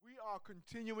are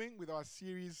continuing with our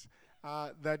series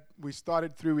that we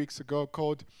started 3 weeks ago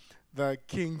called The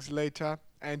King's Later.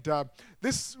 And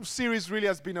this series really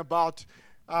has been about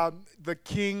the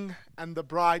king and the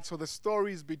bride. So the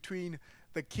stories between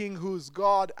the king who's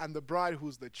God and the bride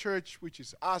who's the church, which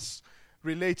is us,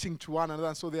 relating to one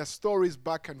another. So there are stories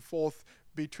back and forth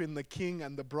between the king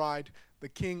and the bride. The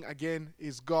king, again,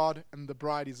 is God and the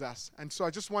bride is us. And so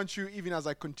I just want you, even as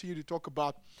I continue to talk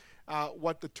about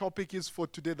what the topic is for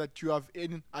today, that you have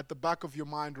at the back of your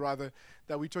mind, rather,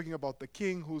 that we're talking about the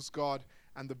king who's God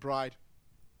and the bride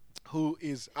who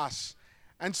is us.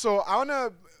 And so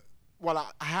I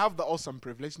have the awesome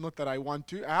privilege, not that I want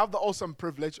to, I have the awesome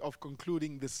privilege of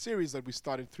concluding this series that we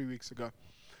started 3 weeks ago.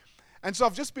 And so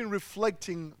I've just been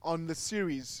reflecting on the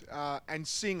series and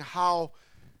seeing how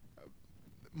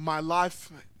my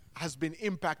life has been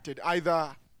impacted,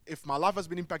 either if my life has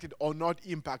been impacted or not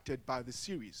impacted by the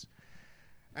series.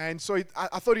 And so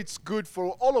I thought it's good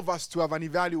for all of us to have an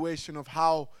evaluation of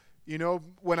how,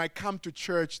 when I come to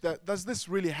church, does this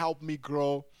really help me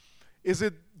grow? Is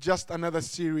it just another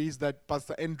series that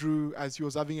Pastor Andrew, as he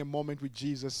was having a moment with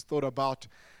Jesus, thought about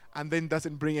and then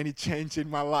doesn't bring any change in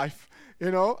my life,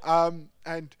 And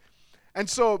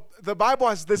so the Bible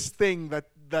has this thing that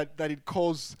it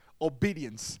calls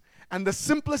obedience. And the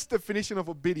simplest definition of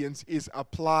obedience is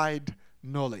applied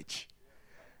knowledge.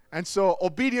 And so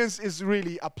obedience is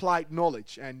really applied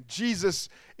knowledge. And Jesus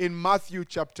in Matthew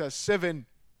chapter 7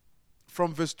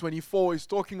 from verse 24 is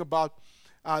talking about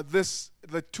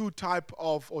the two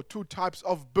types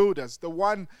of builders. The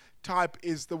one type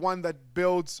is the one that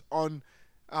builds on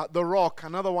the rock.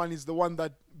 Another one is the one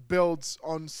that builds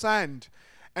on sand.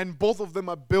 And both of them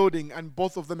are building, and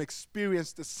both of them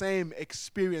experience the same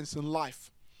experience in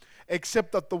life.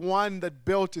 Except that the one that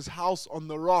built his house on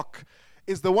the rock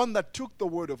is the one that took the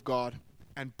word of God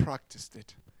and practiced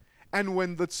it. And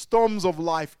when the storms of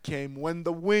life came, when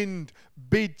the wind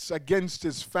beats against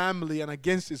his family and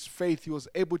against his faith, he was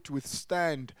able to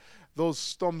withstand those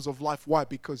storms of life. Why?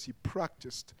 Because he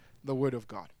practiced the word of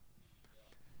God.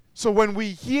 So when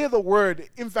we hear the word,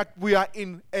 in fact, we are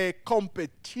in a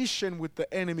competition with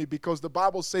the enemy, because the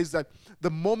Bible says that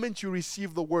the moment you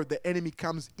receive the word, the enemy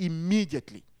comes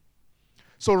immediately.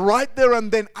 So right there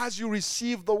and then, as you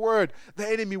receive the word, the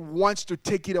enemy wants to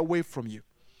take it away from you.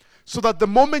 So that the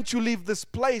moment you leave this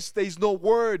place, there is no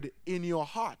word in your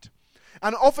heart.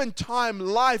 And oftentimes,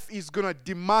 life is going to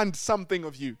demand something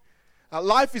of you.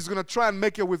 Life is going to try and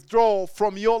make a withdrawal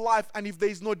from your life. And if there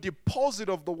is no deposit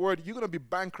of the word, you're going to be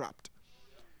bankrupt.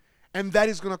 And that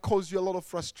is going to cause you a lot of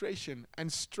frustration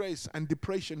and stress and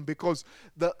depression, because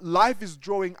the life is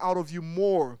drawing out of you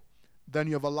more than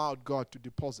you have allowed God to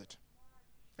deposit.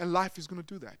 And life is going to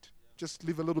do that. Just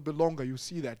live a little bit longer, you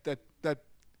see that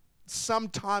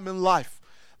sometime in life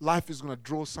is going to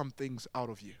draw some things out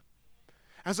of you.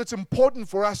 And so it's important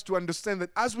for us to understand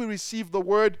that as we receive the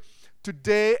word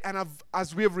today, and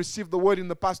as we have received the word in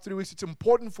the past 3 weeks, it's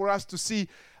important for us to see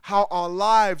how our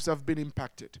lives have been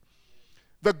impacted.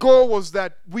 The goal was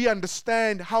that we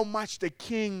understand how much the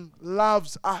King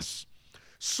loves us,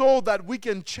 so that we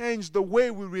can change the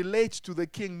way we relate to the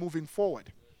King moving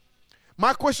forward.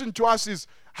 My question to us is,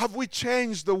 have we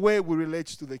changed the way we relate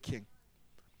to the King?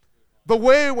 The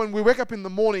way when we wake up in the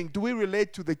morning, do we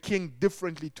relate to the King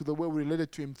differently to the way we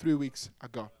related to him 3 weeks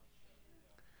ago?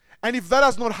 And if that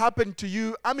has not happened to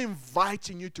you, I'm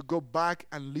inviting you to go back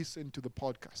and listen to the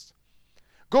podcast.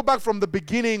 Go back from the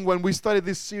beginning when we started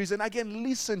this series, and again,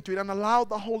 listen to it and allow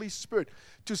the Holy Spirit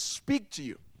to speak to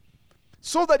you,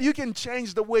 so that you can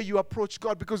change the way you approach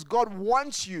God, because God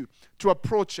wants you to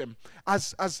approach him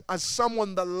as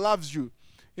someone that loves you.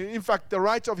 In fact, the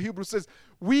writer of Hebrews says,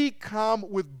 we come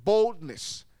with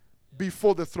boldness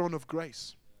before the throne of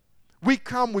grace. We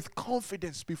come with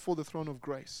confidence before the throne of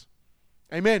grace.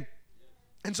 Amen.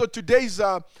 And so today's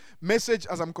message,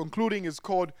 as I'm concluding, is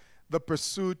called The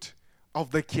Pursuit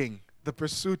of the King. The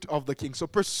Pursuit of the King. So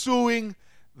pursuing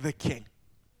the King.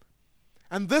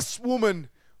 And this woman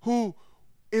who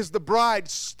is the bride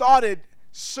started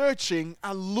searching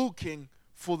and looking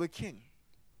for the King.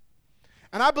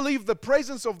 And I believe the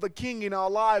presence of the King in our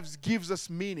lives gives us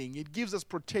meaning. It gives us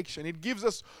protection. It gives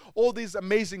us all these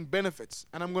amazing benefits.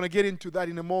 And I'm going to get into that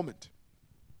in a moment.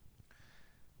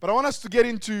 But I want us to get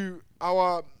into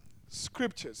our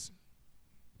scriptures.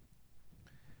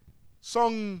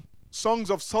 Songs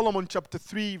of Solomon chapter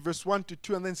 3 verse 1 to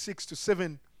 2 and then 6 to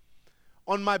 7.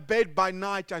 On my bed by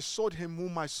night I sought him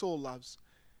whom my soul loves.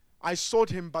 I sought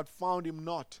him but found him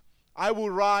not. I will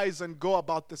rise and go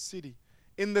about the city.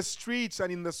 In the streets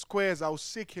and in the squares I will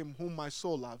seek him whom my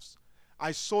soul loves.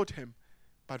 I sought him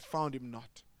but found him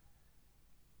not.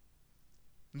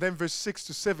 And then verse 6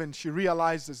 to 7, she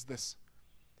realizes this.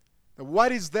 That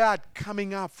what is that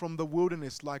coming up from the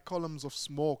wilderness like columns of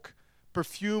smoke,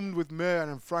 perfumed with myrrh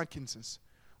and frankincense,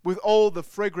 with all the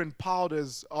fragrant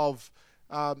powders of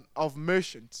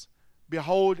merchants?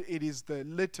 Behold, it is the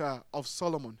litter of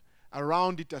Solomon.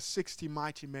 Around it are 60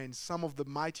 mighty men, some of the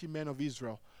mighty men of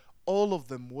Israel, all of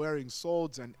them wearing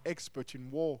swords and expert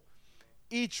in war,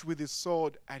 each with his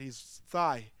sword at his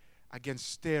thigh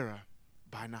against terror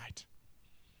by night.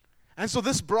 And so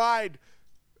this bride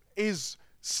is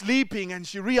sleeping and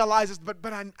she realizes, but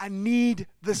I need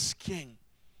this king.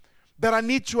 That I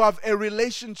need to have a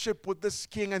relationship with this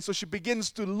king. And so she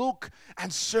begins to look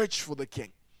and search for the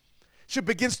king. She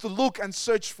begins to look and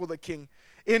search for the king.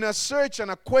 In a search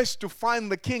and a quest to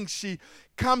find the king, she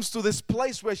comes to this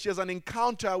place where she has an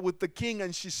encounter with the king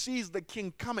and she sees the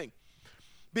king coming.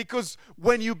 Because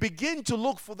when you begin to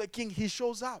look for the king, he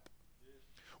shows up.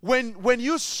 When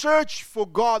you search for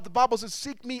God, the Bible says,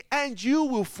 seek me and you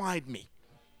will find me.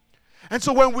 And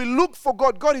so when we look for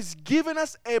God, God is giving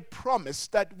us a promise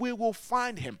that we will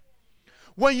find him.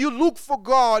 When you look for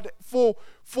God for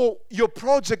your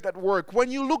project at work,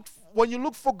 when you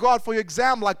look for God for your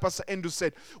exam, like Pastor Andrew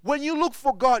said, when you look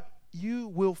for God, you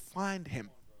will find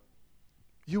him.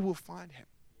 You will find him.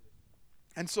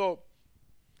 And so,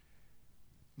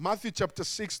 Matthew chapter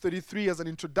 6:33, as an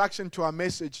introduction to our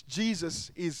message,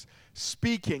 Jesus is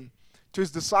speaking to his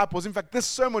disciples. In fact, this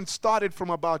sermon started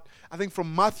from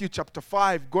from Matthew chapter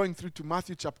 5, going through to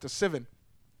Matthew chapter 7.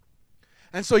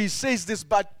 And so he says this,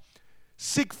 but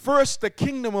seek first the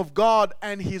kingdom of God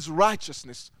and his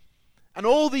righteousness, and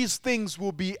all these things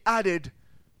will be added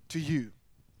to you.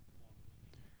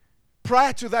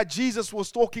 Prior to that, Jesus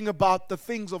was talking about the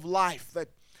things of life, that,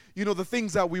 the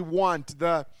things that we want,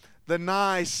 the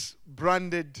nice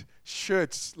branded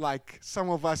shirts like some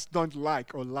of us don't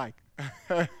like or like.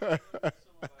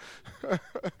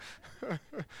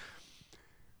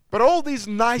 But all these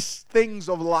nice things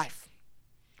of life.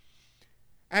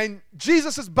 And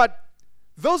Jesus says, but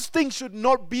those things should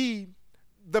not be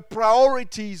the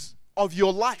priorities of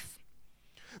your life.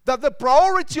 That the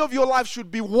priority of your life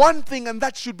should be one thing, and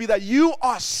that should be that you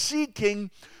are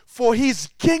seeking for his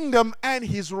kingdom and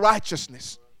his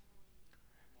righteousness.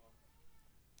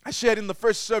 I shared in the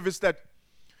first service that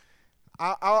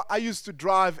I used to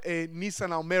drive a Nissan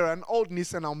Almera, an old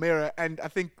Nissan Almera, and I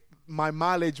think my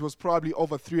mileage was probably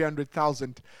over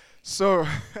 300,000. So,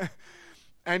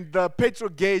 and the petrol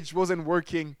gauge wasn't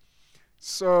working,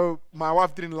 so my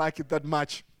wife didn't like it that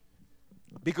much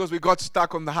because we got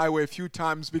stuck on the highway a few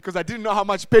times because I didn't know how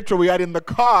much petrol we had in the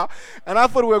car, and I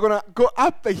thought we were going to go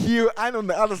up the hill and on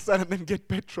the other side and then get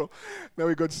petrol. Then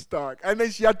we got stuck. And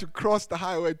then she had to cross the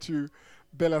highway to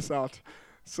bail us out.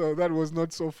 So that was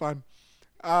not so fun.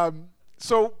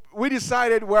 So we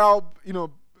decided,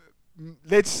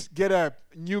 let's get a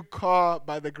new car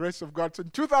by the grace of God. So in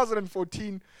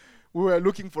 2014, we were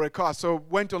looking for a car. So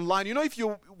went online.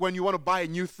 When you want to buy a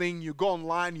new thing, you go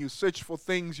online, you search for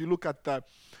things, you look at the,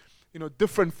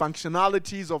 different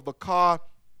functionalities of the car,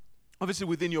 obviously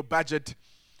within your budget.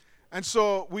 And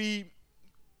so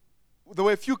there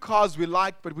were a few cars we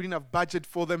liked, but we didn't have budget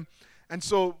for them. And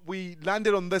so we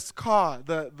landed on this car,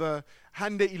 the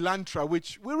Hyundai Elantra,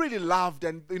 which we really loved,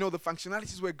 and the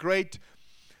functionalities were great.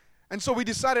 And so we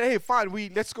decided, hey, fine,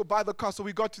 let's go buy the car. So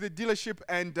we got to the dealership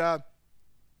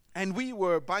and we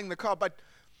were buying the car, but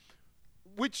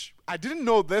which I didn't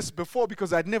know this before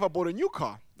because I'd never bought a new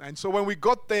car. And so when we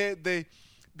got there, they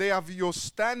have your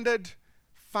standard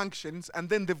functions, and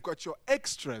then they've got your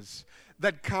extras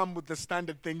that come with the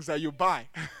standard things that you buy.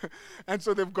 And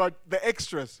so they've got the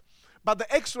extras. But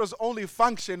the extras only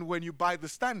function when you buy the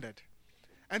standard.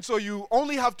 And so you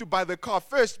only have to buy the car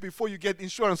first before you get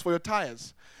insurance for your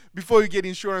tires, before you get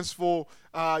insurance for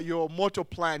your motor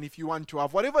plan if you want to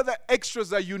have. Whatever the extras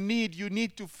that you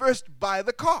need to first buy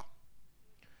the car.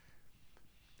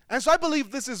 And so I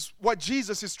believe this is what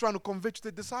Jesus is trying to convey to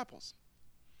the disciples.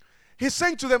 He's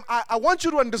saying to them, I want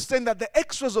you to understand that the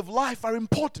extras of life are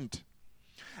important.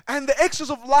 And the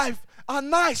extras of life are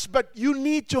nice, but you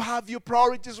need to have your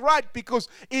priorities right because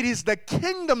it is the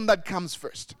kingdom that comes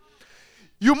first.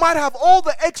 You might have all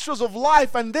the extras of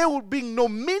life and there will be no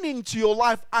meaning to your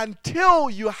life until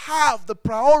you have the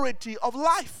priority of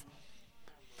life,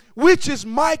 which is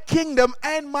my kingdom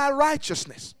and my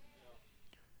righteousness.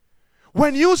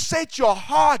 When you set your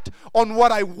heart on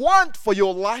what I want for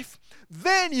your life,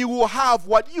 then you will have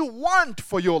what you want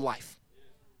for your life.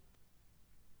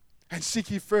 And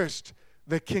seek ye first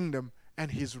the kingdom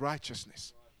and his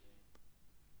righteousness.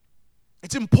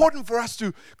 It's important for us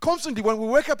to constantly, when we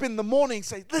wake up in the morning,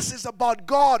 say, this is about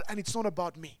God and it's not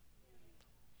about me.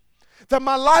 That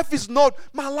my life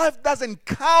doesn't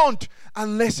count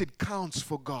unless it counts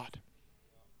for God.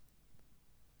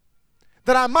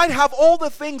 That I might have all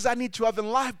the things I need to have in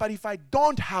life, but if I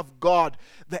don't have God,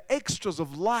 the extras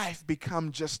of life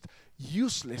become just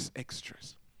useless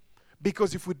extras.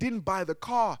 Because if we didn't buy the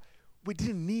car, we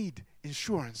didn't need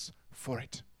insurance for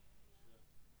it.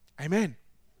 Amen.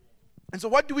 And so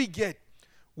what do we get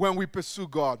when we pursue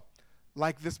God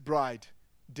like this bride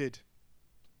did?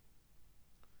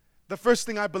 The first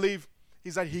thing I believe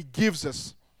is that He gives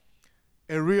us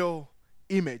a real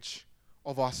image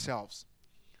of ourselves.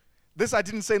 This I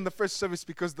didn't say in the first service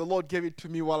because the Lord gave it to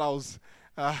me while I was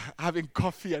having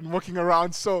coffee and walking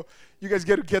around. So you guys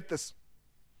get this.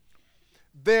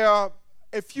 There are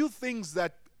a few things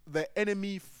that the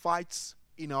enemy fights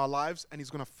in our lives, and he's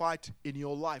going to fight in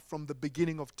your life from the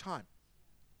beginning of time.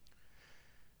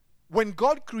 When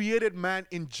God created man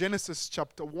in Genesis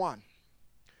chapter 1,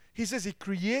 He says He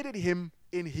created him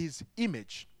in His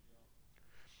image.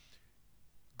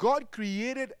 God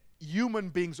created human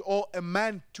beings or a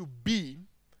man to be,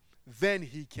 then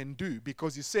He can do.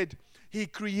 Because He said He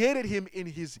created him in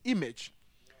His image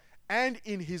and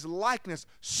in His likeness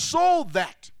so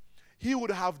that he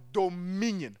would have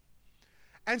dominion.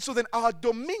 And so then our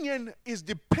dominion is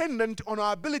dependent on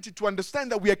our ability to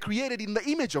understand that we are created in the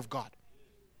image of God.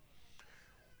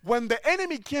 When the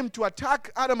enemy came to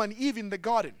attack Adam and Eve in the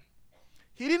garden,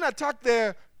 he didn't attack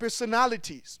their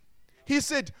personalities. He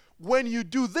said, when you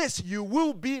do this, you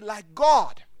will be like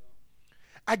God.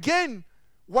 Again,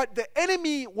 what the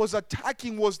enemy was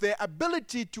attacking was their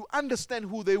ability to understand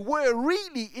who they were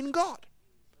really in God.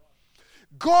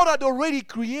 God had already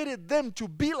created them to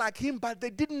be like Him, but they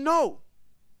didn't know.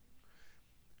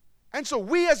 And so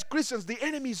we as Christians, the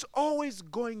enemy is always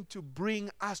going to bring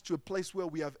us to a place where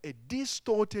we have a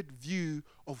distorted view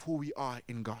of who we are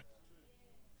in God.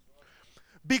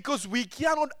 Because we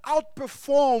cannot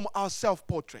outperform our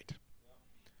self-portrait.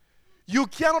 You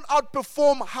cannot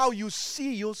outperform how you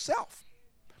see yourself.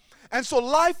 And so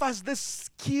life has this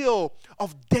skill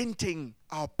of denting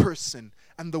our person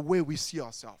and the way we see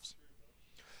ourselves.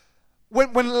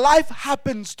 When life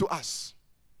happens to us,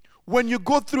 when you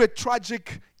go through a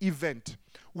tragic event,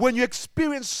 when you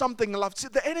experience something in life, see,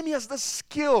 the enemy has the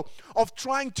skill of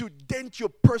trying to dent your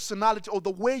personality or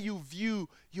the way you view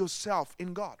yourself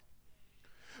in God.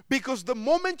 Because the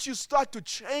moment you start to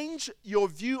change your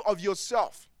view of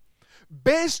yourself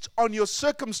based on your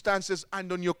circumstances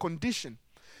and on your condition,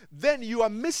 then you are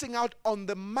missing out on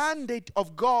the mandate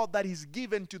of God that He's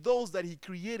given to those that He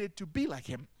created to be like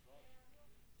Him.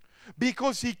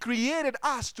 Because He created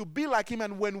us to be like Him,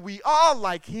 and when we are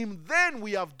like Him, then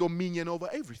we have dominion over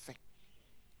everything.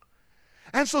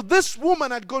 And so this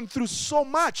woman had gone through so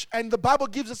much, and the Bible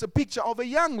gives us a picture of a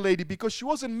young lady because she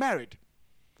wasn't married.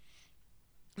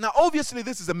 Now, obviously,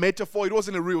 this is a metaphor. It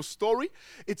wasn't a real story.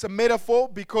 It's a metaphor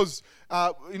because,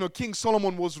 King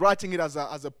Solomon was writing it as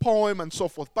a poem and so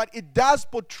forth. But it does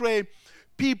portray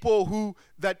people who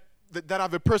that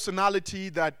have a personality,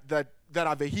 that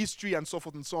have a history and so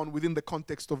forth and so on within the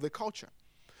context of the culture.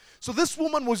 So this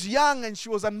woman was young and she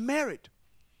was unmarried.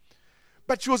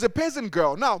 But she was a peasant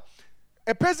girl. Now,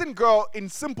 a peasant girl in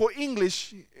simple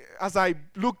English, as I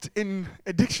looked in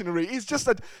a dictionary, is just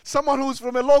that someone who's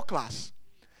from a low class.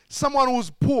 Someone who's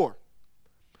poor.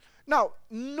 Now,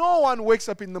 no one wakes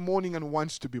up in the morning and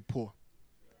wants to be poor.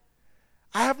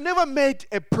 I have never met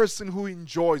a person who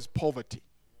enjoys poverty.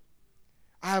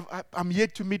 I'm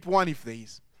yet to meet one if there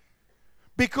is.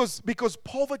 Because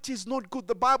poverty is not good.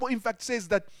 The Bible, in fact, says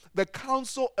that the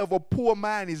counsel of a poor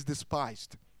man is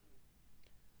despised.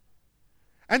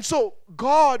 And so,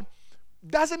 God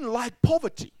doesn't like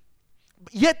poverty.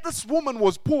 Yet this woman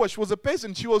was poor. She was a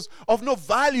peasant. She was of no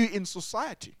value in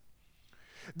society.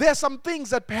 There are some things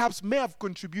that perhaps may have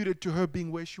contributed to her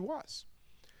being where she was,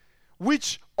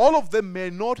 which all of them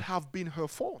may not have been her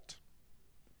fault.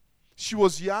 She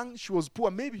was young, she was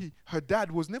poor. Maybe her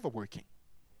dad was never working.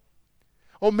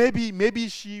 Or maybe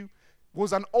she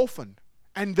was an orphan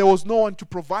and there was no one to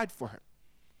provide for her.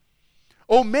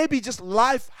 Or maybe just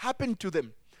life happened to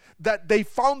them, that they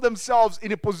found themselves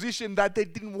in a position that they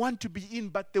didn't want to be in,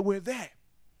 but they were there.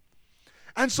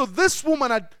 And so this woman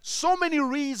had so many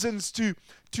reasons to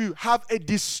have a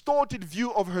distorted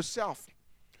view of herself.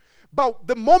 But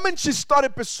the moment she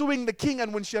started pursuing the king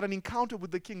and when she had an encounter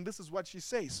with the king, this is what she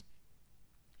says.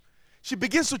 She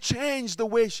begins to change the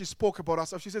way she spoke about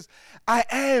herself. She says, I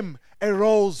am a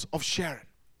rose of Sharon.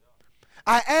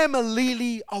 I am a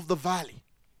lily of the valley.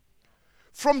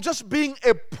 From just being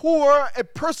a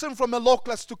person from a low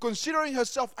class to considering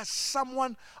herself as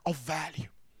someone of value.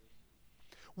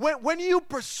 When you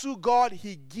pursue God,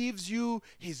 He gives you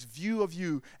His view of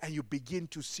you, and you begin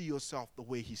to see yourself the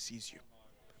way He sees you.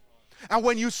 And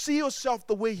when you see yourself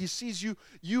the way He sees you,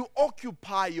 you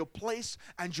occupy your place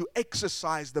and you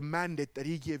exercise the mandate that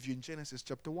He gave you in Genesis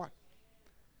chapter 1.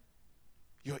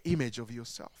 Your image of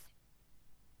yourself.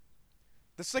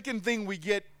 The second thing we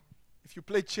get, if you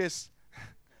play chess,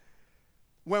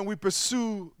 when we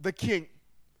pursue the King,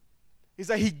 is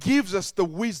that He gives us the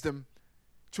wisdom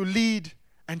to lead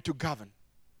and to govern.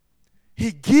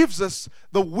 He gives us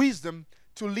the wisdom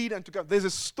to lead and to govern. There's a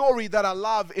story that I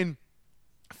love in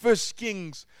 1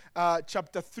 Kings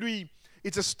chapter 3.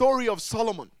 It's a story of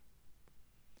Solomon.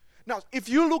 Now, if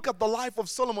you look at the life of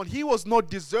Solomon, he was not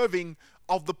deserving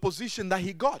of the position that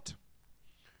he got.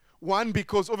 One,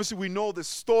 because obviously we know the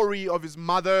story of his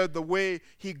mother, the way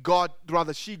she got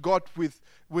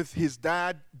with his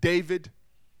dad, David.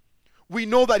 We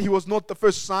know that he was not the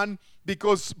first son,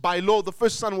 because by law, the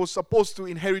first son was supposed to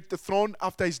inherit the throne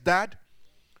after his dad.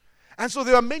 And so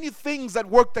there are many things that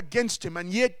worked against him,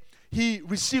 and yet he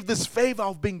received this favor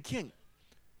of being king.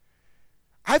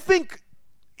 I think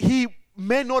he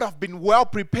may not have been well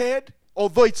prepared,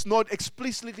 although it's not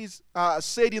explicitly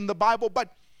said in the Bible,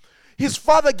 but his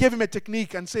father gave him a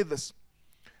technique and said this: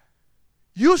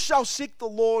 you shall seek the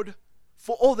Lord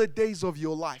for all the days of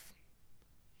your life,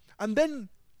 and then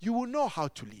you will know how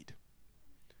to lead.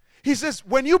 He says,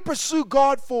 when you pursue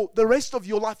God for the rest of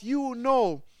your life, you will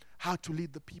know how to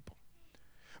lead the people.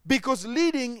 Because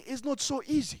leading is not so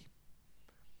easy.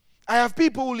 I have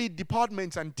people who lead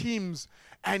departments and teams,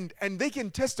 and they can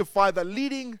testify that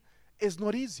leading is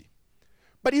not easy.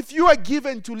 But if you are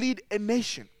given to lead a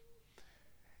nation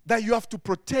that you have to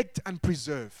protect and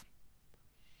preserve,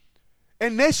 a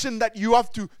nation that you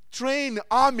have to train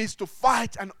armies to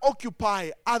fight and occupy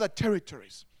other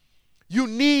territories, you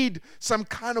need some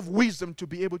kind of wisdom to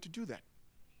be able to do that.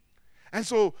 And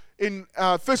so in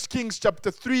 1 Kings chapter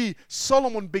 3,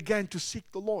 Solomon began to seek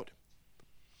the Lord.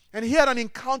 And he had an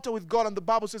encounter with God, and the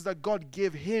Bible says that God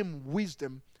gave him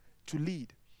wisdom to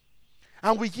lead.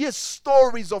 And we hear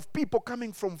stories of people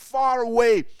coming from far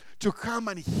away to come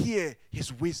and hear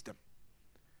his wisdom.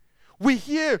 We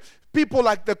hear people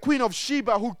like the Queen of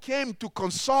Sheba who came to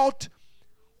consult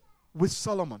with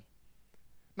Solomon.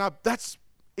 Now,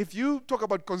 if you talk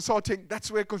about consulting, that's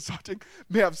where consulting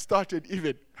may have started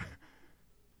even.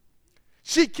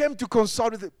 She came to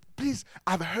consult with him. Please,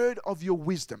 I've heard of your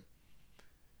wisdom.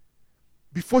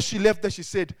 Before she left there, she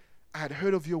said, I had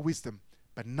heard of your wisdom,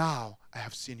 but now I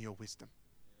have seen your wisdom.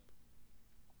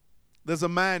 There's a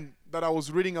man that I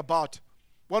was reading about,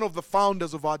 one of the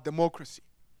founders of our democracy.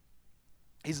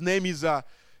 His name is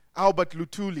Albert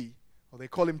Lutuli, or they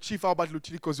call him Chief Albert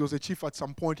Lutuli because he was a chief at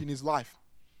some point in his life.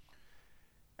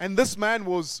 And this man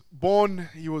was born,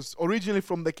 he was originally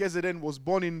from the KZN, was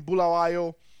born in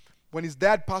Bulawayo. When his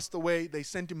dad passed away, they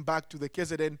sent him back to the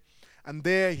KZN, and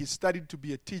there he studied to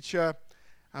be a teacher.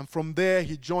 And from there,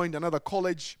 he joined another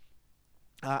college,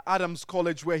 Adams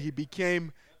College, where he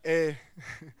became a...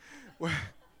 the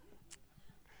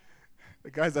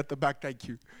guys at the back, thank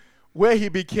you. Where he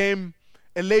became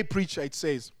a lay preacher, it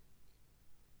says.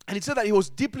 And it said that he was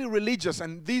deeply religious,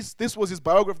 and this was his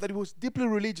biography, that he was deeply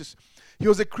religious. He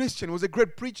was a Christian, he was a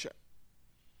great preacher.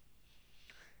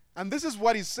 And this is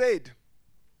what he said.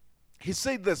 He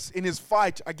said this in his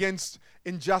fight against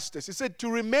injustice. He said,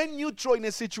 to remain neutral in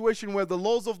a situation where the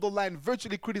laws of the land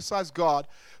virtually criticize God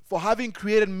for having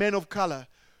created men of color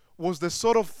was the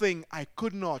sort of thing I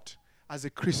could not, as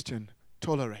a Christian,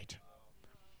 tolerate.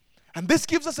 And this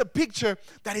gives us a picture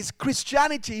that his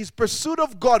Christianity, his pursuit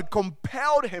of God,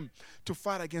 compelled him to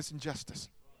fight against injustice.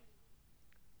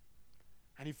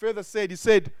 And he further said, he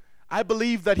said, I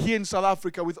believe that here in South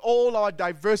Africa, with all our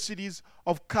diversities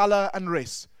of color and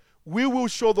race, we will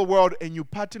show the world a new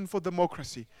pattern for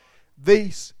democracy.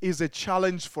 This is a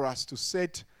challenge for us to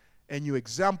set a new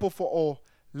example for all.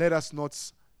 Let us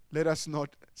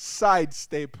not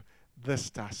sidestep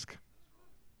this task.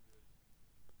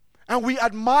 And we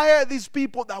admire these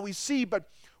people that we see, but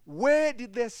where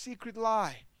did their secret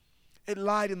lie? It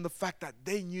lied in the fact that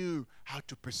they knew how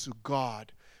to pursue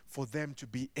God for them to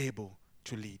be able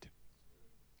to lead.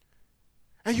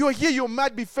 And you are here, you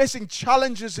might be facing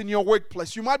challenges in your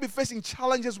workplace. You might be facing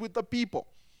challenges with the people.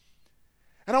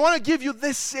 And I want to give you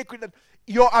this secret, that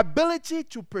your ability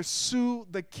to pursue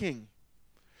the King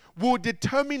will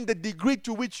determine the degree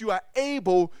to which you are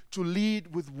able to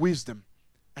lead with wisdom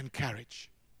and courage.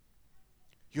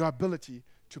 Your ability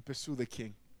to pursue the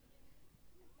King.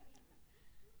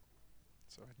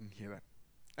 Sorry, I didn't hear that.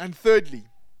 And thirdly,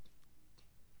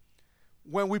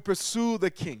 when we pursue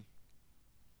the King,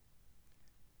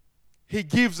 He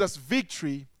gives us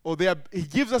victory, He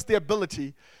gives us the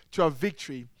ability to have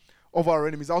victory over our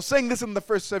enemies. I was saying this in the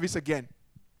first service again.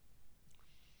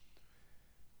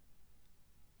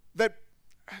 That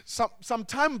some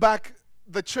time back,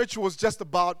 the church was just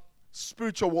about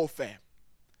spiritual warfare.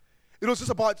 It was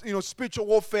just about, spiritual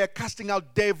warfare, casting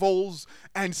out devils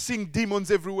and seeing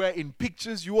demons everywhere in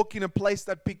pictures. You walk in a place,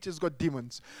 that picture's got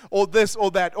demons. Or this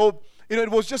or that. Or, it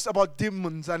was just about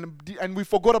demons, and we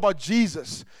forgot about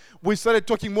Jesus. We started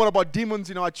talking more about demons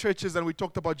in our churches than we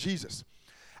talked about Jesus.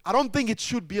 I don't think it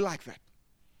should be like that.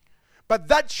 But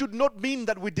that should not mean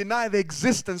that we deny the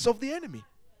existence of the enemy.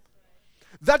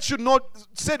 That should not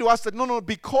say to us that, no,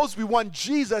 because we want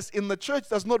Jesus in the church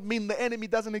does not mean the enemy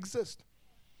doesn't exist.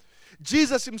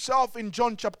 Jesus himself in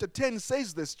John chapter 10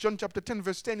 says this. John chapter 10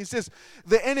 verse 10, he says,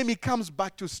 the enemy comes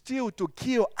back to steal, to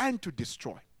kill, and to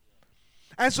destroy.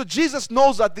 And so Jesus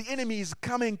knows that the enemy is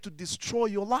coming to destroy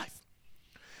your life.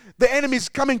 The enemy is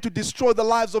coming to destroy the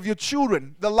lives of your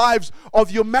children, the lives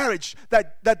of your marriage,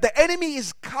 that the enemy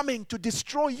is coming to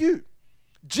destroy you.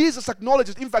 Jesus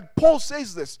acknowledges, in fact, Paul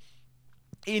says this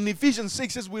in Ephesians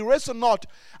 6, says, we wrestle not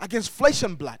against flesh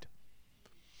and blood,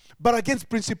 but against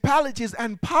principalities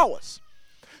and powers.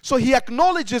 So he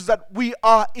acknowledges that we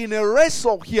are in a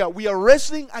wrestle here. We are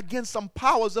wrestling against some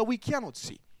powers that we cannot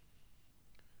see.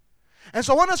 And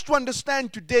so I want us to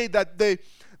understand today that there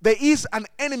is an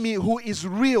enemy who is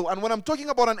real. And when I'm talking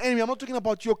about an enemy, I'm not talking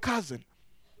about your cousin.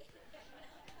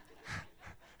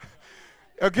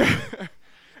 Okay?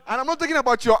 And I'm not talking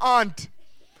about your aunt.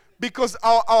 Because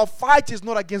our fight is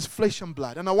not against flesh and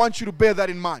blood. And I want you to bear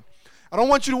that in mind. I don't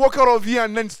want you to walk out of here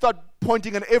and then start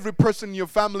pointing at every person in your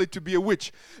family to be a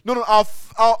witch. No,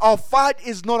 our fight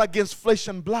is not against flesh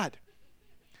and blood.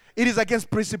 It is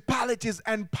against principalities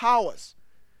and powers.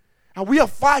 And we are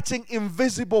fighting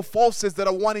invisible forces that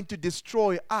are wanting to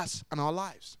destroy us and our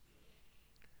lives.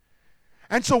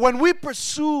 And so when we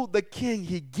pursue the King,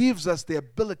 He gives us the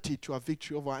ability to have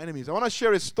victory over our enemies. I want to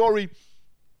share a story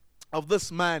of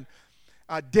this man,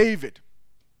 David.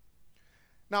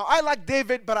 Now, I like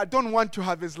David, but I don't want to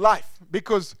have his life.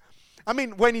 Because,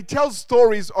 when he tells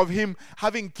stories of him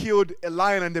having killed a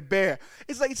lion and a bear,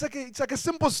 it's like a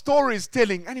simple story he's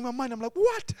telling. And in my mind, I'm like,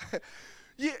 what?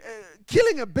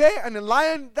 Killing a bear and a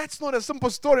lion, that's not a simple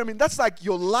story. That's like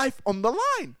your life on the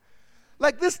line.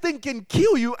 Like, this thing can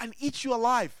kill you and eat you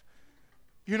alive.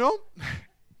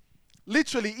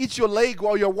 Literally eat your leg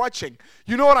while you're watching.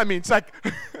 You know what I mean? It's like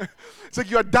it's like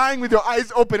you're dying with your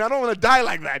eyes open. I don't want to die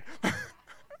like that.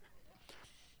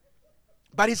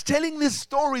 But he's telling these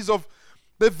stories of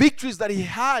the victories that he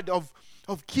had of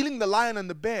killing the lion and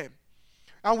the bear.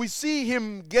 And we see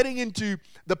him getting into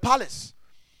the palace.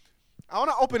 I want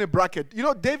to open a bracket.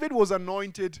 David was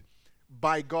anointed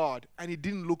by God, and he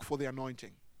didn't look for the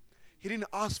anointing. He didn't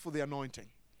ask for the anointing.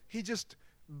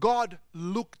 God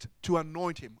looked to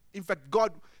anoint him. In fact,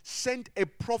 God sent a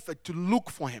prophet to look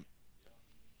for him.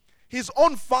 His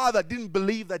own father didn't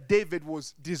believe that David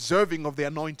was deserving of the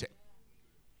anointing.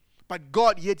 But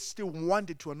God yet still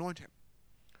wanted to anoint him.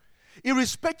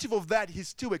 Irrespective of that, he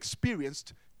still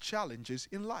experienced challenges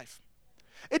in life.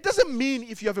 It doesn't mean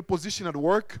if you have a position at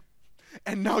work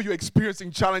and now you're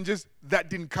experiencing challenges, that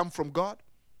didn't come from God.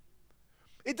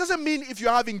 It doesn't mean if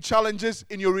you're having challenges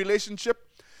in your relationship,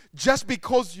 just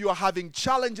because you are having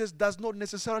challenges does not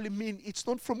necessarily mean it's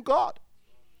not from God.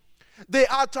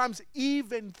 There are times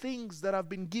even things that have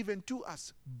been given to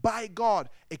us by God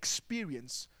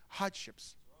experience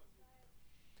hardships.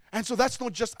 And so that's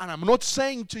not just, and I'm not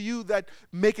saying to you that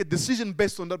make a decision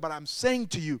based on that, but I'm saying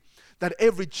to you that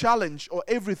every challenge or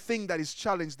everything that is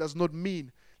challenged does not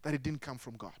mean that it didn't come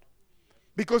from God.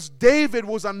 Because David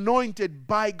was anointed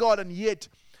by God, and yet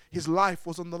his life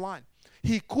was on the line.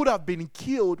 He could have been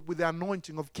killed with the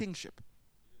anointing of kingship.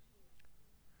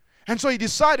 And so he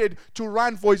decided to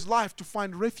run for his life to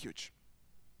find refuge.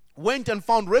 Went and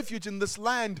found refuge in this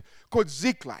land called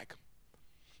Ziklag.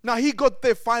 Now he got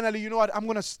there finally, you know what, I'm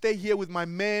going to stay here with my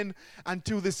men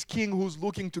until this king who's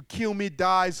looking to kill me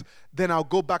dies. Then I'll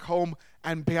go back home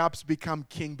and perhaps become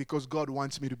king because God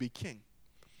wants me to be king.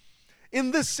 In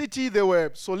this city, they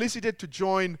were solicited to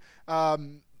join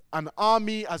an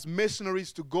army as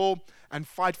mercenaries to go and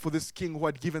fight for this king who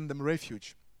had given them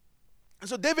refuge. And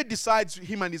so David decides,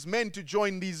 him and his men, to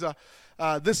join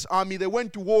this army. They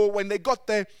went to war. When they got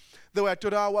there, they were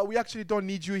told, well, we actually don't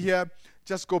need you here.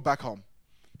 Just go back home.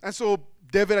 And so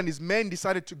David and his men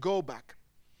decided to go back.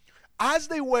 As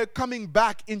they were coming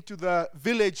back into the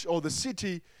village or the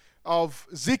city of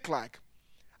Ziklag,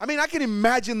 I can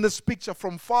imagine this picture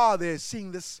from far there,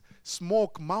 seeing this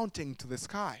smoke mounting to the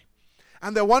sky.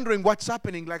 And they're wondering what's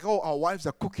happening. Like, oh, our wives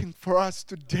are cooking for us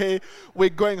today. We're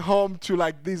going home to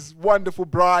like these wonderful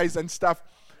brides and stuff.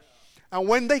 And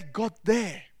when they got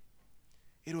there,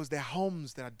 it was their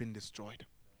homes that had been destroyed.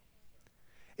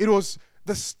 It was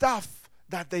the stuff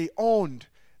that they owned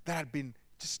that had been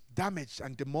just damaged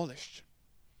and demolished.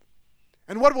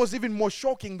 And what was even more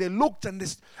shocking, they looked and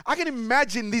I can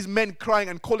imagine these men crying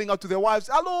and calling out to their wives,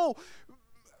 hello,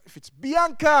 if it's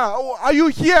Bianca, oh, are you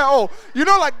here? Oh, you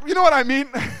know what I mean?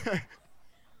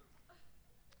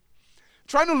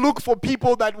 Trying to look for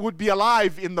people that would be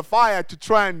alive in the fire to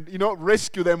try and,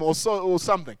 rescue them or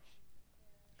something.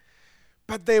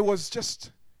 But there was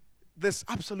just this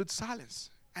absolute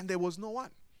silence, and there was no one.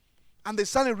 And they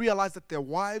suddenly realized that their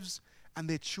wives and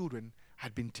their children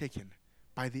had been taken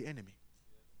by the enemy.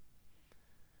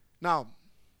 Now,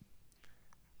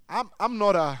 I'm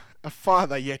not a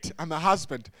father yet. I'm a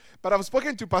husband. But I've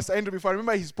spoken to Pastor Andrew before. I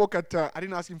remember he spoke at, I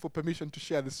didn't ask him for permission to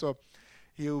share this, so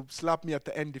he'll slap me at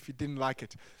the end if he didn't like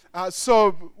it.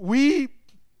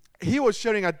 He was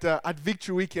sharing at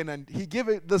Victory Weekend, and he gave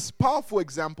this powerful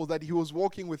example that he was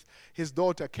walking with his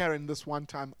daughter, Karen, this one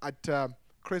time at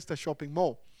Cresta Shopping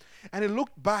Mall. And he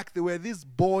looked back. There were these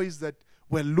boys that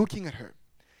were looking at her.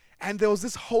 And there was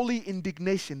this holy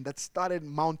indignation that started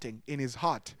mounting in his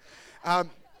heart. And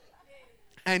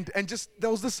just there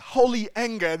was this holy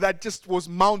anger that just was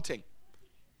mounting.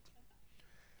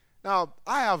 Now,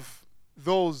 I have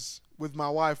those with my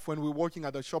wife when we're walking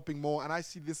at the shopping mall, and I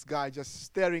see this guy just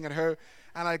staring at her,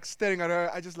 and like staring at her,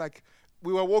 I just like,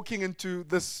 we were walking into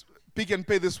this Pick and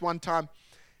Pay this one time.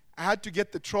 I had to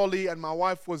get the trolley, and my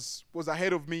wife was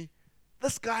ahead of me.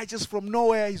 This guy just from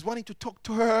nowhere, he's wanting to talk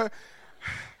to her.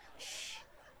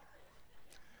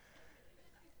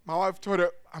 My wife told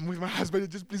her, I'm with my husband,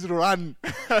 just please run.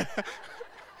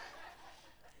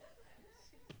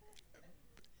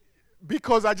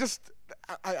 Because I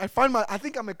find I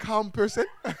think I'm a calm person.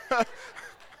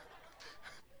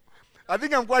 I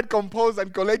think I'm quite composed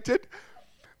and collected.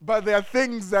 But there are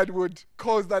things that would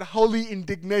cause that holy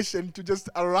indignation to just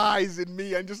arise in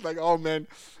me, and just like, oh man,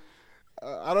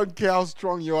 I don't care how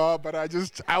strong you are, but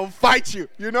I'll fight you,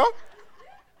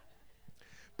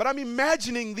 But I'm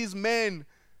imagining these men.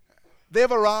 They've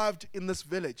arrived in this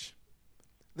village.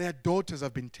 Their daughters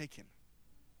have been taken.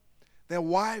 Their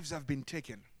wives have been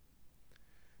taken.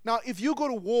 Now, if you go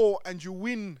to war and you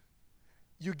win,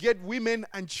 you get women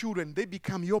and children, they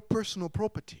become your personal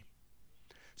property.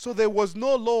 So there was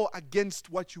no law against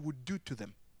what you would do to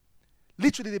them.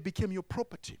 Literally, they became your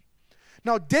property.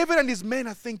 Now, David and his men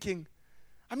are thinking,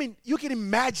 you can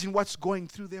imagine what's going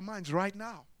through their minds right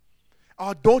now.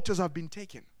 Our daughters have been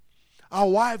taken. Our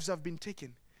wives have been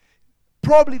taken.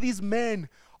 Probably these men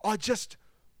are just,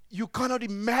 you cannot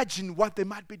imagine what they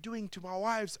might be doing to our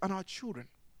wives and our children.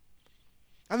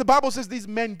 And the Bible says these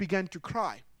men began to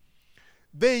cry.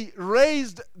 They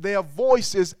raised their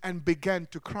voices and began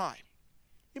to cry.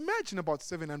 Imagine about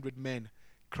 700 men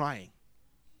crying.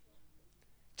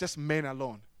 Just men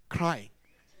alone, crying.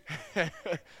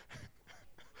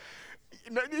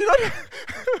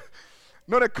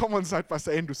 Not a common sight,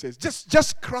 Pastor Andrew says.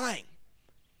 Just crying.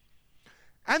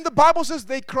 And the Bible says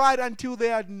they cried until they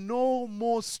had no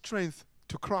more strength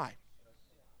to cry.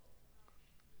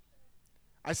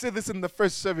 I said this in the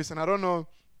first service, and I don't know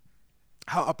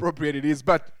how appropriate it is,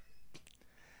 but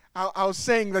I was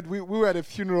saying that we were at a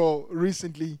funeral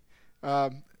recently,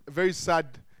 a very sad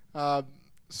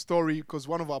story, because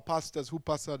one of our pastors who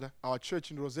pastored our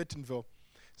church in Rosettenville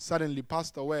suddenly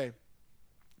passed away.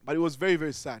 But it was very,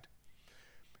 very sad.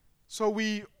 So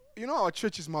our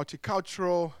church is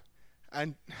multicultural,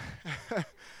 and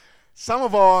some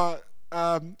of our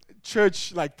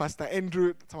church, like Pastor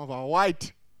Andrew, some of our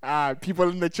white people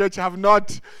in the church have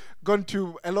not gone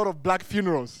to a lot of black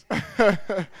funerals.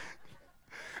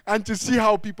 And to see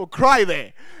how people cry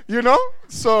there,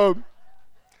 So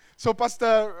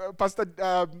Pastor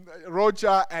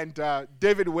Roger and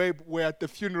David Webb were at the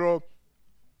funeral,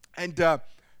 and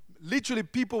literally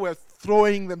people were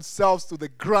throwing themselves to the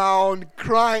ground,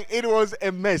 crying. It was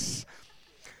a mess.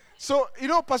 So,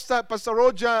 Pastor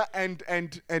Roger and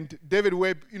David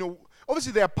Webb,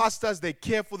 obviously they are pastors, they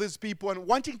care for these people, and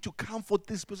wanting to comfort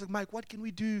these people. Like, Mike, what can we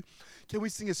do? Can we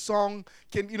sing a song?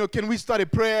 Can we start a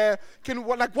prayer?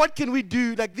 What can we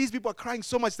do? Like, these people are crying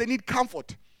so much, they need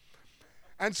comfort.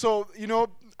 And so,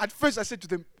 at first I said to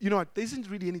them, there isn't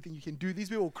really anything you can do. These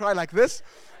people will cry like this.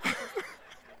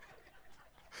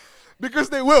 Because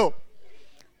they will.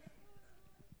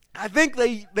 I think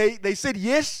they said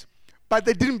yes, but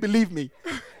they didn't believe me.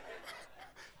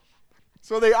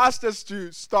 So they asked us to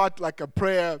start like a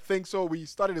prayer thing. So we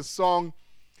started a song.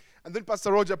 And then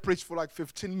Pastor Roger preached for like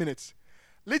 15 minutes.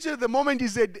 Literally, the moment he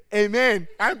said amen,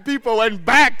 and people went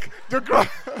back to cry.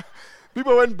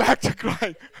 People went back to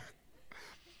cry.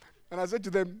 And I said to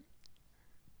them,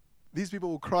 these people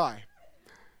will cry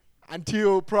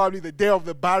until probably the day of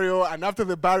the burial, and after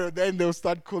the burial, then they'll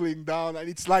start cooling down, and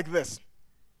it's like this.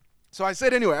 So I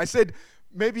said,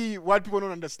 maybe white people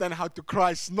don't understand how to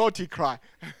cry, snotty cry.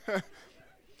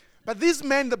 But these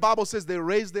men, the Bible says, they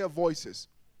raised their voices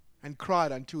and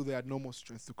cried until they had no more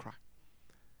strength to cry.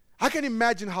 I can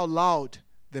imagine how loud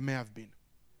they may have been.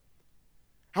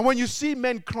 And when you see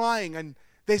men crying and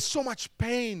there's so much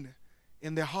pain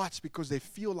in their hearts because they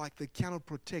feel like they cannot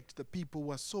protect the people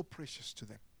who are so precious to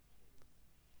them.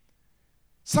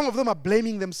 Some of them are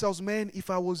blaming themselves. Man,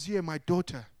 if I was here, my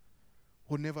daughter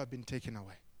would never have been taken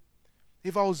away.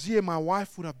 If I was here, my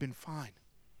wife would have been fine.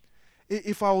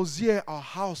 If I was here, our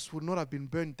house would not have been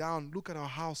burned down. Look at our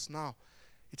house now.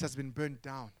 It has been burned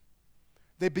down.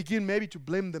 They begin maybe to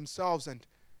blame themselves, and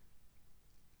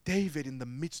David, in the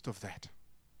midst of that,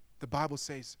 the Bible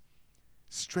says,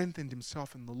 strengthened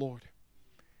himself in the Lord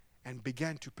and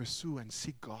began to pursue and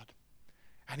seek God.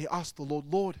 And he asked the Lord,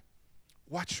 Lord,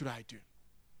 what should I do?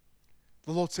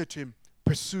 The Lord said to him,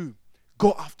 pursue,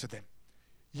 go after them.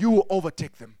 You will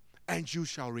overtake them, and you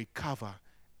shall recover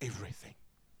everything.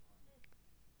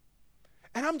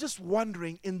 And I'm just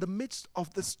wondering, in the midst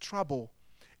of this trouble,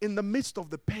 in the midst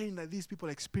of the pain that these people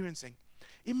are experiencing,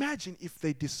 imagine if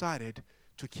they decided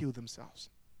to kill themselves.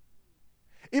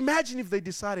 Imagine if they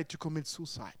decided to commit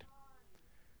suicide.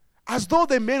 As though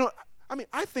they may not,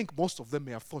 I think most of them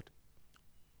may have thought,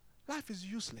 life is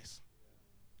useless.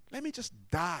 Let me just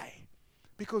die.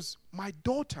 Because my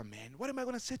daughter, man, what am I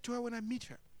going to say to her when I meet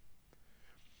her?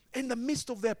 In the midst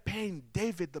of their pain,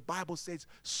 David, the Bible says,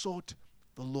 sought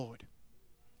the Lord.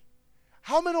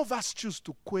 How many of us choose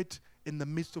to quit in the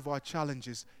midst of our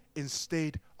challenges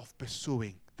instead of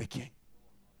pursuing the King?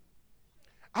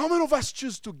 How many of us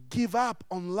choose to give up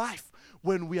on life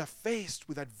when we are faced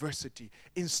with adversity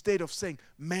instead of saying,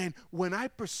 man, when I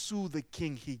pursue the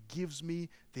King, He gives me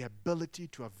the ability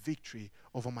to have victory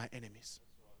over my enemies?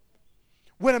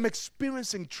 When I'm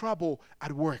experiencing trouble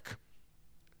at work,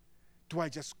 do I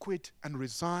just quit and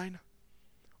resign?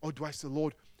 Or do I say,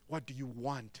 Lord, what do you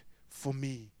want for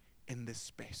me in this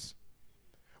space?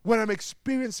 When I'm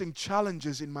experiencing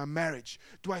challenges in my marriage,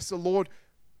 do I say, Lord,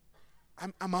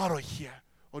 I'm out of here?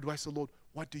 Or do I say, Lord,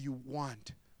 what do you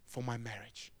want for my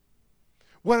marriage?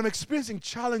 When I'm experiencing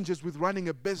challenges with running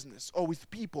a business or with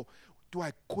people, do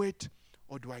I quit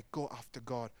or do I go after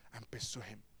God and pursue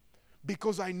Him?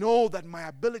 Because I know that my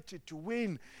ability to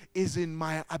win is in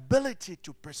my ability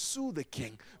to pursue the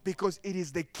King, because it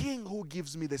is the King who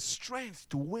gives me the strength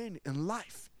to win in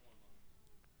life.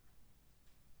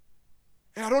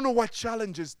 And I don't know what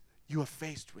challenges you are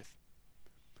faced with.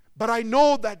 But I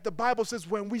know that the Bible says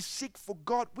when we seek for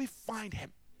God, we find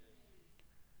Him.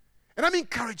 And I'm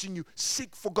encouraging you,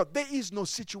 seek for God. There is no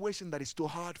situation that is too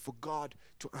hard for God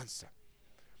to answer.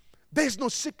 There is no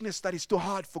sickness that is too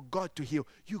hard for God to heal.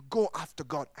 You go after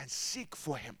God and seek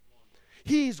for Him.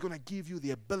 He is going to give you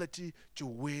the ability to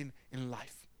win in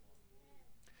life.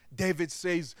 David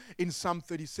says in Psalm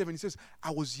 37, he says,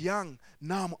 I was young,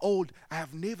 now I'm old. I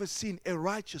have never seen a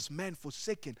righteous man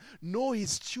forsaken, nor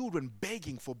his children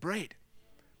begging for bread.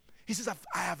 He says,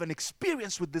 I have an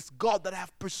experience with this God that I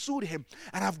have pursued Him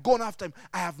and I've gone after Him.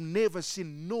 I have never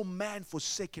seen no man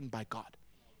forsaken by God.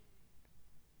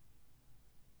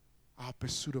 Our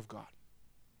pursuit of God.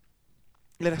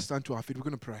 Let us stand to our feet. We're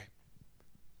going to pray.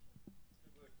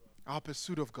 Our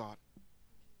pursuit of God.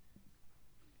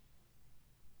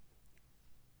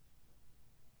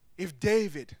 If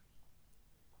David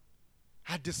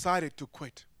had decided to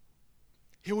quit,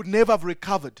 he would never have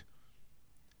recovered.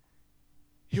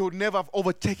 He would never have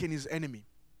overtaken his enemy.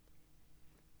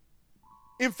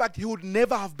 In fact, he would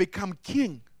never have become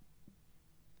king.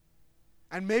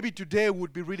 And maybe today we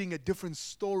would be reading a different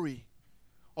story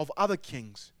of other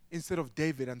kings instead of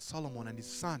David and Solomon and his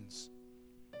sons.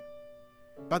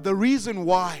 But the reason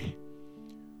why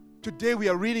today we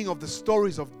are reading of the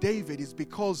stories of David is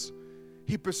because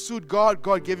he pursued God.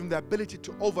 God gave him the ability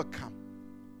to overcome.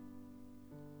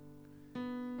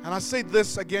 And I said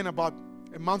this again about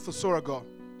a month or so ago,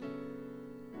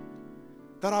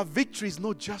 that our victory is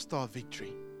not just our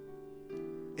victory.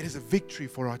 It is a victory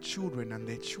for our children and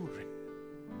their children.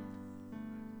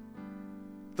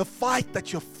 The fight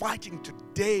that you're fighting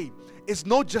today is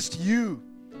not just you.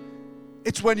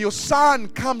 It's when your son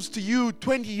comes to you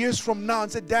 20 years from now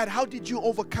and says, Dad, how did you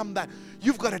overcome that?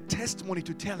 You've got a testimony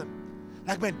to tell him.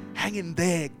 Like, man, hang in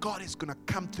there. God is going to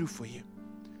come through for you.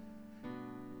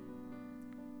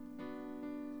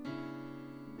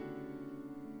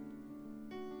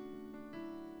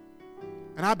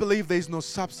 And I believe there is no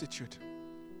substitute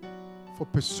for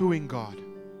pursuing God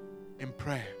in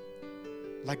prayer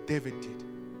like David did.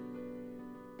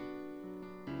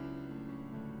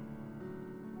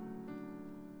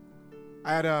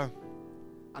 I had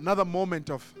another moment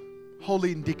of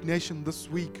holy indignation this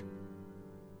week.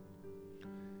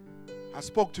 I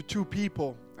spoke to two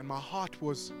people and my heart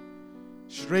was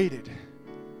shredded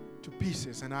to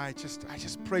pieces, and I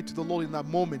just prayed to the Lord in that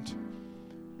moment.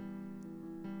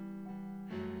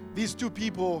 These two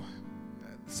people,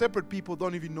 separate people,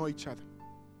 don't even know each other.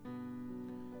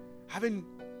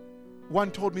 One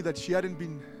told me that she hadn't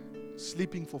been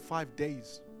sleeping for 5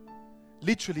 days.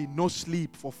 Literally no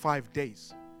sleep for 5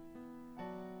 days.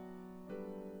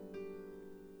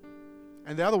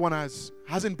 And the other one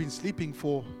hasn't been sleeping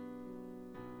for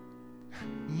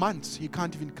months. He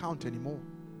can't even count anymore.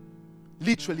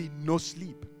 Literally no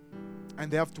sleep.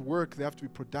 And they have to work, they have to be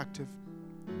productive.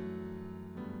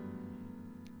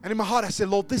 And in my heart I said,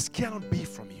 Lord, this cannot be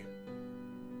from you.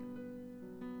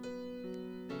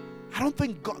 I don't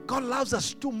think God loves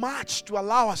us too much to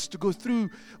allow us to go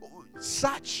through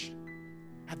such.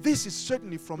 And this is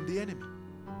certainly from the enemy.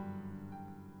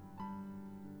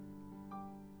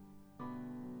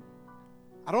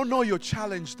 I don't know your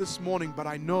challenge this morning, but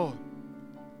I know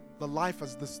the life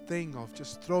has this thing of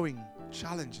just throwing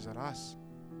challenges at us.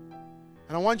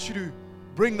 And I want you to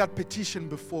bring that petition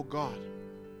before God.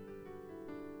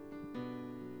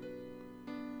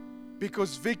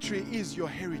 Because victory is your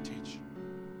heritage.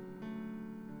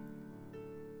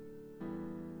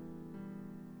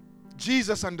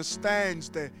 Jesus understands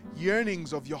the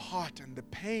yearnings of your heart and the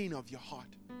pain of your heart.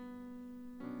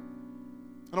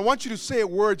 And I want you to say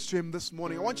words to Him this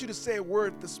morning. I want you to say a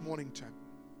word this morning to Him.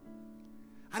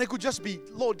 And it could just be,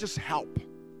 Lord, just help.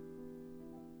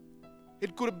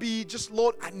 It could be just,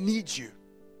 Lord, I need you.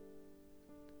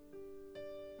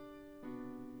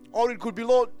 Or it could be,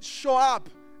 Lord, show up.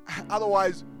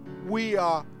 Otherwise, we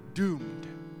are doomed.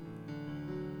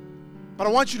 But I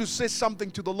want you to say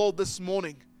something to the Lord this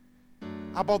morning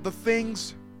about the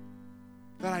things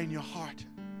that are in your heart.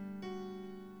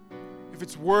 If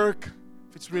it's work,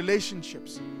 if it's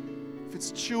relationships, if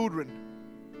it's children,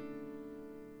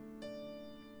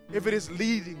 if it is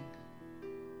leading,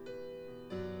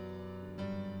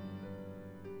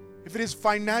 if it is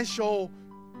financial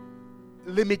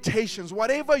limitations,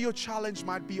 whatever your challenge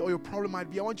might be or your problem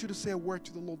might be, I want you to say a word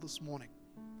to the Lord this morning.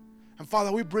 And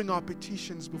Father, we bring our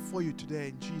petitions before you today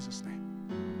in Jesus' name.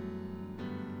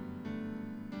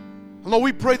 And Lord,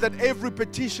 we pray that every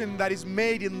petition that is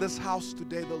made in this house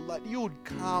today, that you would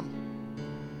come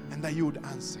and that you would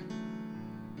answer.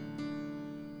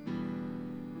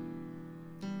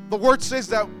 The word says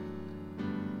that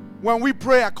when we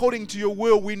pray according to your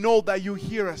will, we know that you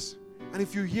hear us. And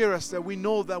if you hear us, that we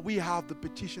know that we have the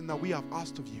petition that we have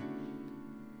asked of you.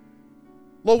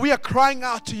 Lord, we are crying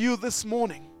out to you this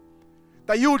morning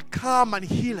that you would come and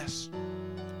heal us,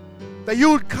 that you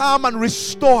would come and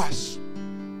restore us,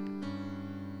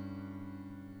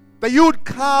 that you would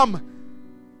come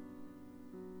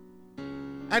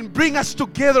and bring us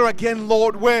together again,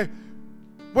 Lord, where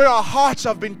our hearts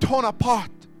have been torn apart.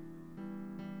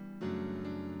 And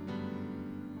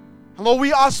Lord,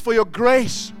 we ask for your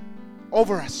grace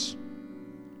over us.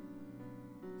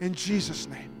 In Jesus'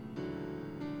 name.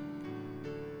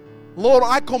 Lord,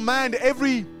 I command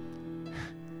every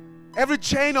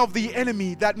chain of the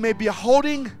enemy that may be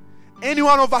holding any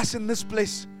one of us in this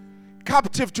place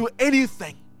captive to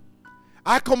anything,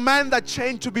 I command that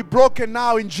chain to be broken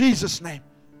now in Jesus' name.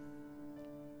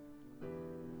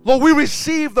 Lord, we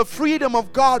receive the freedom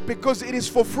of God because it is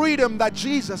for freedom that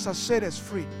Jesus has set us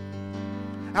free.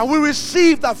 And we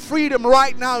receive that freedom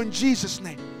right now in Jesus'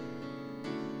 name.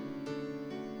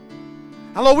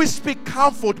 And Lord, we speak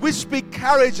comfort, we speak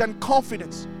courage and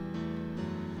confidence.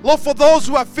 Lord, for those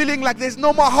who are feeling like there's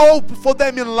no more hope for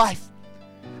them in life.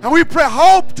 And we pray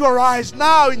hope to arise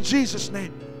now in Jesus'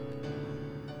 name.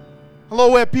 And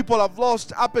Lord, where people have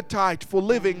lost appetite for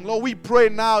living, Lord, we pray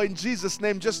now in Jesus'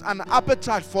 name, just an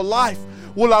appetite for life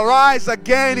will arise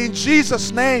again in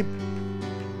Jesus' name.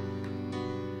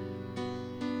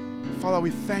 Father,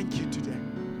 we thank you today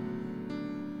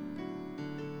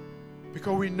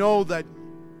because we know that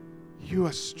you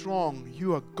are strong,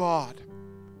 you are God,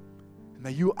 and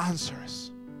that you answer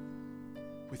us.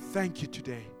 We thank you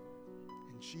today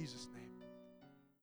in Jesus' name.